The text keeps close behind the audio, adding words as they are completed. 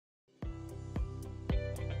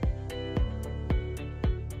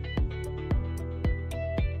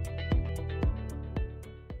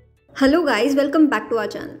Hello guys, welcome back to our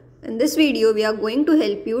channel. In this video, we are going to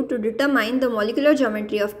help you to determine the molecular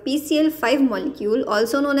geometry of PCl₅ molecule,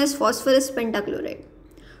 also known as phosphorus pentachloride.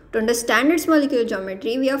 To understand its molecular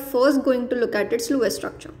geometry, we are first going to look at its Lewis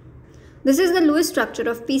structure. This is the Lewis structure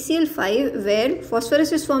of PCl₅, where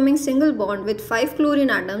phosphorus is forming single bond with 5 chlorine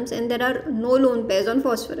atoms and there are no lone pairs on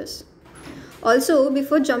phosphorus. Also,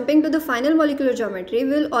 before jumping to the final molecular geometry,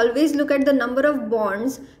 we will always look at the number of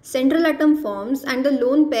bonds central atom forms and the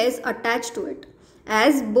lone pairs attached to it,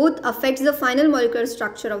 as both affects the final molecular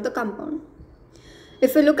structure of the compound.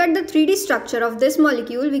 If we look at the 3D structure of this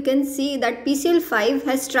molecule, we can see that PCl₅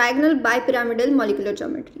 has trigonal bipyramidal molecular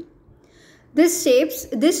geometry. This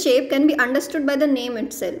shape can be understood by the name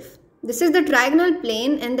itself. This is the trigonal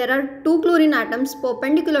plane and there are 2 chlorine atoms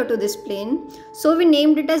perpendicular to this plane, so we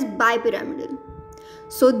named it as bipyramidal.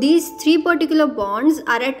 So these 3 particular bonds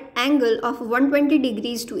are at angle of 120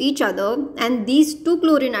 degrees to each other and these 2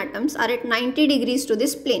 chlorine atoms are at 90 degrees to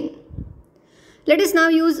this plane. Let us now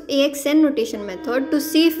use AXN notation method to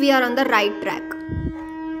see if we are on the right track.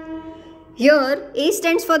 Here A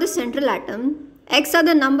stands for the central atom, X are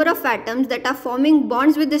the number of atoms that are forming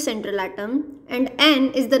bonds with the central atom, and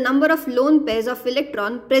N is the number of lone pairs of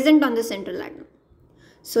electron present on the central atom.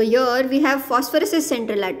 So here we have phosphorus as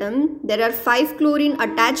central atom, there are 5 chlorine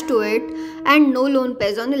attached to it and no lone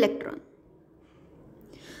pairs on electron.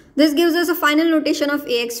 This gives us a final notation of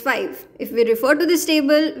AX5. If we refer to this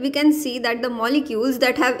table, we can see that the molecules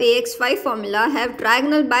that have AX5 formula have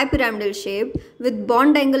trigonal bipyramidal shape with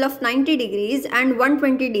bond angle of 90 degrees and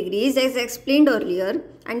 120 degrees as explained earlier,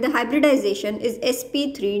 and the hybridization is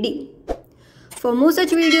sp3d. For more such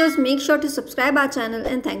videos, make sure to subscribe our channel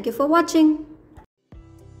and thank you for watching.